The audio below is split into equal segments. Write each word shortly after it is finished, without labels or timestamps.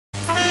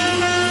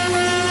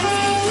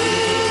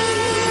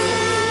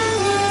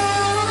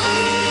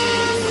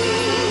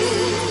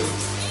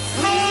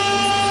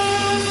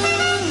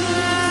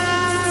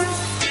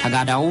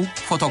ቀዳዳው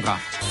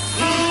ፎቶግራፍ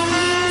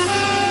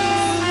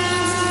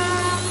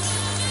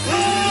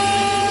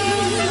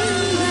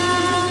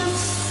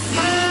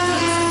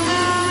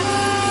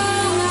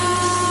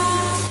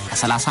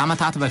ከ30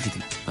 ዓመታት በፊት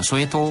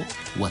በሶዌቶ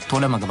ወጥቶ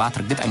ለመግባት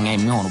እርግጠኛ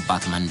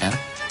የሚሆኑባት መንደር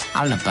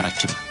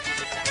አልነበረችም።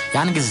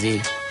 ያን ጊዜ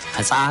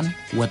ሕፃን፣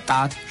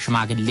 ወጣት፣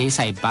 ሽማግሌ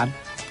ሳይባል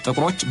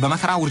ጥቁሮች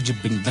በመከራ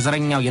ውርጅብኝ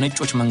በዘረኛው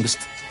የነጮች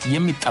መንግስት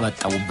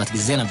የሚጠበጠቡበት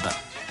ጊዜ ነበር።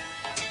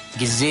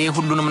 ጊዜ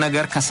ሁሉንም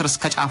ነገር ከስር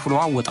እስከ ጫፍ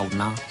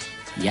ለዋወጠውና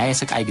ያ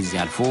የስቃይ ጊዜ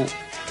አልፎ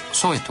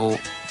ሶዌቶ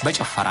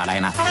በጭፈራ ላይ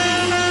ናት።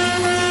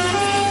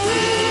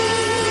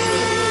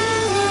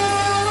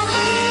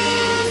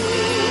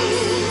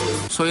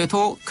 ሶዌቶ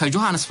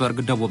ከጆሃንስበርግ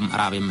ደቡብ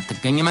ምዕራብ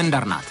የምትገኝ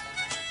መንደር ናት።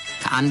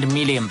 ከ1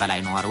 ሚሊዮን በላይ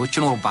ነዋሪዎች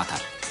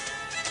ይኖሩባታል።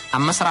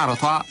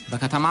 አመሰራረቷ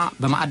በከተማ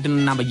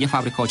በማዕድንና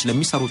በየፋብሪካዎች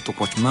ለሚሰሩ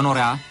ጥቁሮች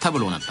መኖሪያ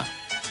ተብሎ ነበር።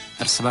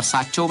 እርስ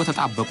በርሳቸው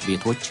በተጣበቁ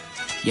ቤቶች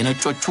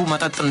የነጮቹ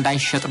መጠጥ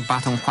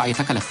እንዳይሸጥባት እንኳን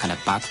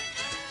የተከለከለባት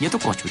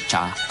የጥቁሮች ብቻ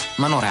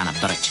መኖሪያ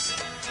ነበረች።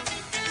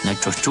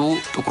 ነጮቹ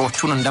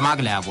ጥቁሮቹን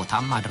እንደማግለያ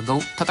ቦታም አድርገው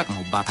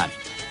ተጠቅመውባታል።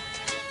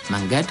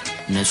 መንገድ፣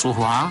 ንጹህ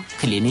ውሃ፣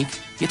 ክሊኒክ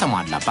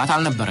የተሟላባት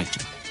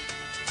አልነበረችም።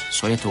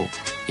 ሶዌቶ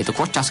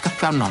የጥቁሮች አስከፊ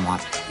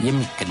አኗኗር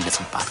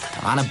የሚገለጽባት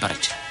ከተማ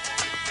ነበረች።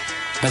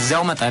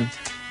 በዚያው መጠን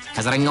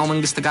ከዘረኛው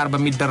መንግስት ጋር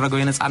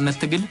በሚደረገው የነጻነት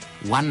ትግል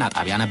ዋና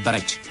ጣቢያ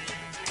ነበረች።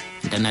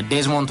 እንደነ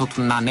ዴዝሞንድ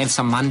ቱቱና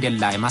ኔልሰን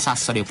ማንዴላ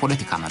የማሳሰሉ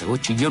የፖለቲካ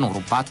መሪዎች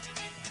እየኖሩባት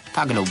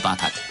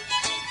ታግለውባታል።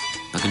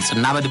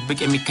 በግልጽና በድብቅ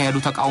የሚካሄዱ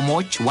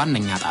ተቃውሞዎች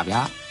ዋነኛ ጣቢያ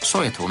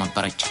ሶዌቶ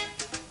ነበረች።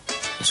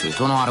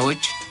 የሶዌቶ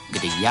ነዋሪዎች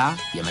ግድያ፣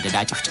 የመደዳ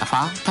ጭፍጨፋ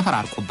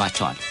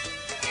ተፈራርቆባቸዋል።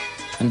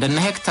 እንደነ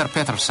ሄክተር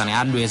ፔተርሰን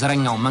ያሉ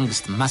የዘረኛው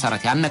መንግስት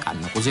መሰረት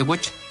ያነቃነቁ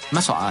ዜጎች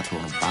መስዋዕት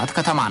የሆኑባት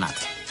ከተማ ናት።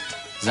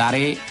 ዛሬ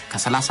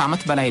ከ30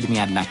 ዓመት በላይ ዕድሜ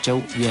ያላቸው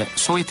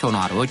የሶዌቶ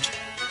ነዋሪዎች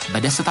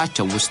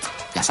በደስታቸው ውስጥ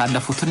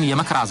ያሳለፉትን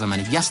የመከራ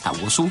ዘመን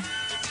እያስታወሱ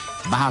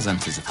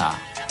በሐዘን ትዝታ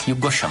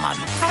ይጎሸማሉ።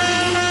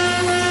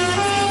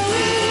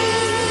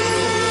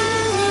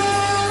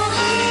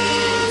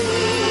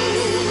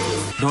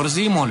 ዶርዚ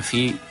ሞልፊ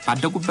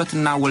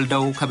ባደጉበትና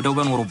ወልደው ከብደው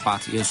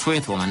በኖሩባት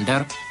የሶዌቶ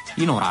መንደር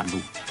ይኖራሉ።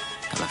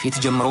 ከበፊት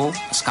ጀምሮ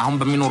እስካሁን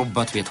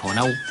በሚኖሩበት ቤት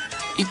ሆነው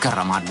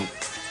ይገረማሉ።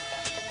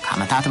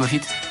 ከዓመታት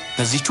በፊት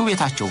በዚህቹ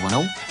ቤታቸው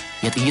ሆነው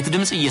የጥይት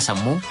ድምጽ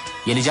እየሰሙ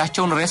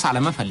የልጃቸውን ሬሳ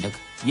ለመፈለግ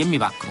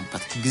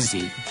የሚባክኑበት ጊዜ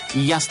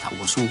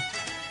እያስታወሱ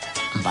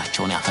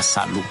እንባቸውን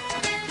ያፈሳሉ።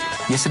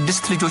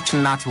 የ6 ልጆች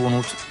እናት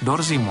የሆኑት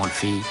ዶርዚ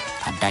ሞልፊ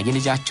ታዳጊ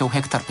ልጃቸው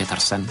ሄክተር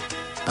ፔተርሰን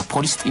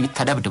በፖሊስ ጥይት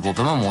ተደብድቦ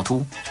በመሞቱ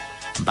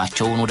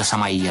እንባቸውን ወደ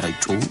ሰማይ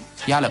እየረጩ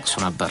ያለቅሱ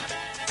ነበር።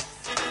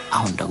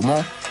 አሁን ደግሞ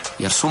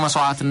የእርሱ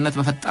መስዋዕትነት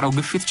በፈጠረው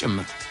ግፊት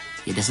ጭምር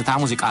የደስታ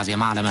ሙዚቃ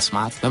ዜማ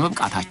ለመስማት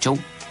በመብቃታቸው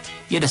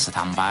የደስታ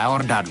እንባ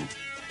ያወርዳሉ።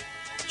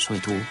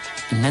 ሶዌቶ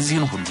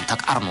እነዚህን ሁሉ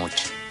ተቃርኖች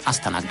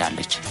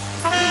አስተናግዳለች።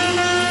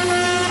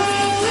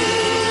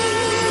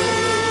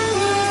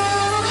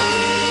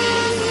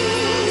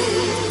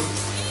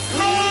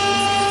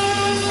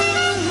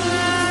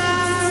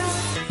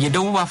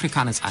 የደቡብ አፍሪካ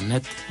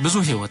ነጻነት ብዙ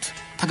ህይወት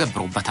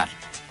ተገብሮበታል።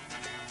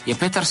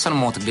 የፔተርሰን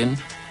ሞት ግን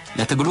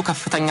ለትግሉ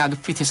ከፍተኛ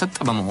ግፊት የሰጠ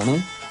በመሆኑ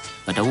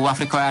በደቡብ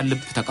አፍሪካውያን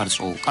ልብ ተቀርጾ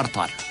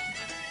ቀርቷል።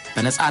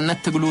 በነጻነት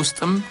ትግሉ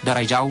ውስጥም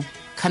ደረጃው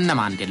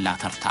ከነማንዴላ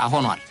ተርታ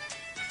ሆኗል።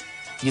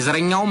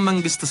 የዘረኛው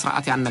መንግስት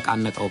ስርዓት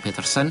ያነቃነቀው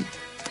ፔተርሰን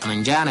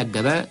ጠመንጃ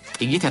ያነገበ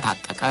ጥይት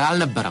የታጠቀ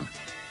አልነበረም።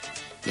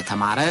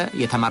 የተማረ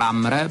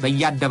የተመራመረ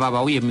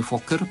በየአደባባዩ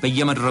የሚፎክር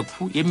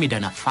በየመድረኩ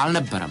የሚደነፋ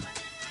አልነበረም።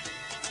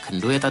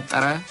 ክንዱ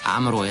የጠጠረ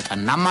አእምሮ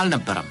የጠናም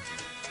አልነበረም።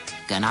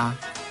 ገና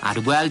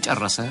አድጎ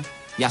ያልጨረሰ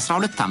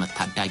የ12 ዓመት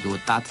ታዳጊ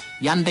ወጣት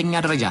የአንደኛ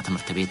ደረጃ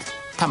ትምህርት ቤት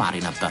ተማሪ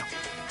ነበር።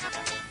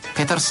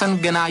 ፔተርሰን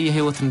ገና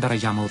የህይወትን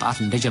ደረጃ መውጣት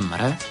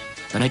እንደጀመረ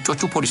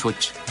በነጮቹ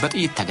ፖሊሶች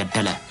በጥይት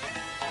ተገደለ።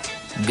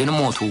 ግን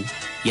ሞቱ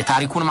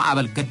የታሪኩን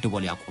ማዕበል ገድቦ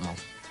ሊያቆመው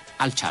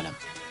አልቻለም።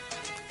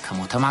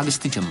 ከሞተ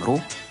ማግስት ጀምሮ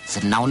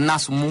ዝናውና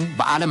ስሙ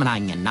በዓለም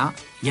ናኘና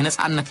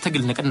የነጻነት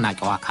ትግል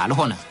ንቅናቄው አካል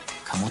ሆነ።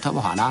 ከሞተ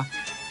በኋላ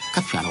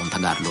ከፍ ያለውን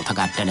ተጋድሎ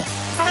ተጋደለ።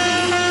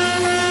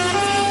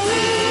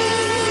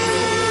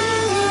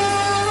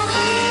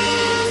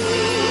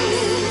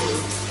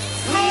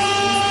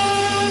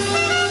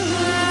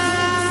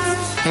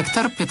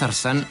 ሄክተር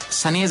ፔተርሰን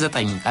ሰኔ 9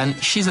 ቀን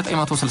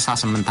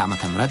 1968 ዓ.ም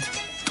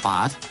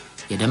ጧት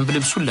የደንብ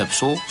ልብሱን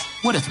ለብሶ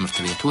ወደ ትምህርት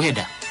ቤቱ ሄደ።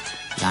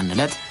 ያን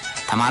ዕለት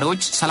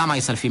ተማሪዎች ሰላማዊ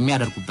ሰልፍ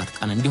የሚያደርጉበት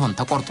ቀን እንዲሆን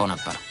ተቆርጦ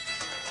ነበር።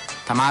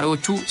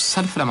 ተማሪዎቹ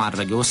ሰልፍ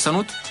ለማድረግ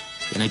የወሰኑት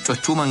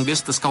የነጮቹ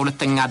መንግስት እስከ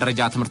 2ኛ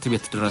ደረጃ ትምህርት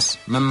ቤት ድረስ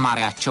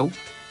መማሪያቸው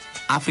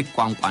አፍሪክ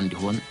ቋንቋ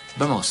እንዲሆን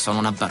በመወሰኑ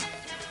ነበር።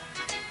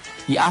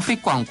 የአፍሪክ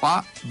ቋንቋ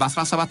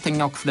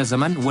በ17ኛው ክፍለ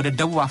ዘመን ወደ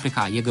ደቡብ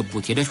አፍሪካ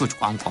የገቡት የደሾች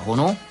ቋንቋ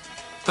ሆኖ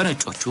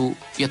በነጮቹ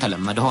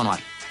የተለመደ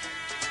ሆኗል።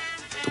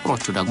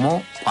 ጥቁሮቹ ደግሞ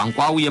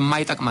ቋንቋው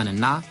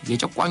የማይጠቅመንና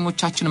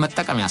የጨቋኞቻችን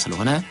መጠቀሚያ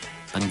ስለሆነ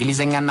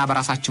በእንግሊዘኛና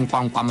በራሳችን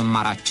ቋንቋ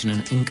መማራችንን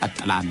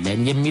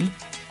እንቀጥላለን የሚል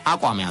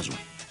አቋም ያዙ።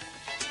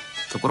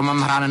 ጥቁር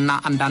መምህራንና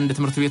አንዳንድ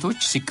ትምህርት ቤቶች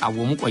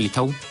ሲቃወሙ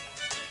ቆይተው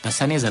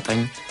በሰኔ 9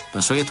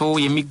 በሶዌቶ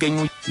የሚገኙ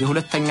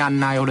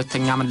የሁለተኛና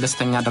የሁለተኛ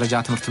መለስተኛ ደረጃ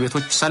ትምህርት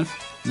ቤቶች ሰልፍ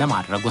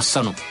ለማድረግ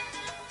ወሰኑ።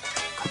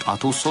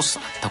 ከጧቱ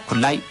 3:30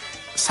 ላይ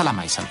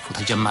ሰላማዊ ሰልፉ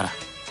ተጀመረ።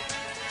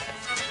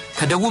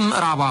 ከደቡብ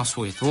ምዕራብ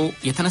ሶዌቶ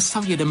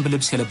የተነሳው የደንብ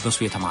ልብስ የለበሱ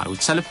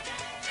የተማሪዎች ሰልፍ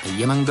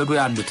በየመንገዱ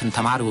ያሉትን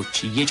ተማሪዎች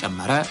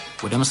እየጨመረ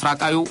ወደ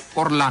ምስራቃዊው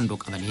ኦርላንዶ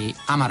ቀበሌ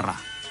አመራ።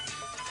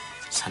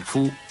 ሰልፉ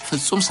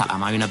ፍጹም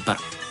ሰላማዊ ነበር።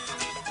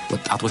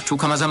 ወጣቶቹ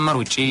ከመዘመር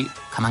ውጪ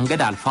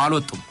ከመንገድ አልፈው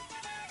አልወጡም።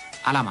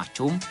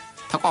 ዓላማቸውም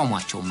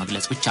ተቃውሟቸውን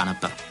መግለጽ ብቻ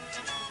ነበር።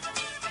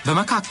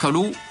 በመካከሉ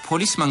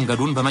ፖሊስ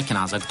መንገዱን በመኪና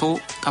ዘግቶ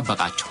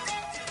ጠበቃቸው።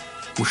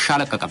 ውሻ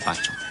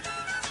ለቀቀባቸው።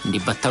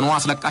 እንዲበተኑ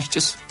አስለቃሽ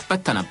ጭስ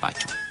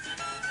በተነባቸው።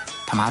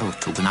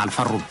 ተማሪዎቹ ግን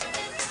አልፈሩም።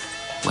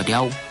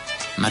 ወዲያው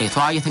መሬቷ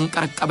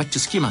የተንቀረቀበች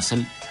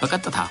እስኪመስል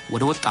በቀጥታ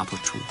ወደ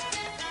ወጣቶቹ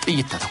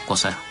ጥይት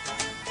ተተኮሰ።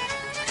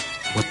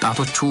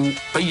 ወጣቶቹ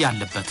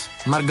በያለበት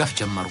መርገፍ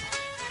ጀመሩ።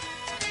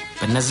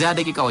 በእነዚያ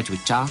ደቂቃዎች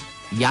ብቻ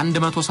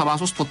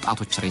የ173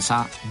 ወጣቶች ሬሳ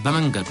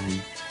በመንገዱ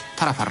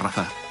ተረፈረፈ።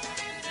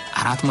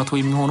 400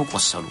 የሚሆኑ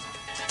ቆሰሉ።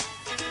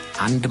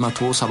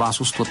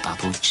 173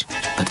 ወጣቶች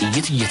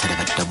በጥይት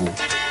እየተደበደቡ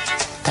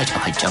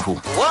ተጨፈጨፉ።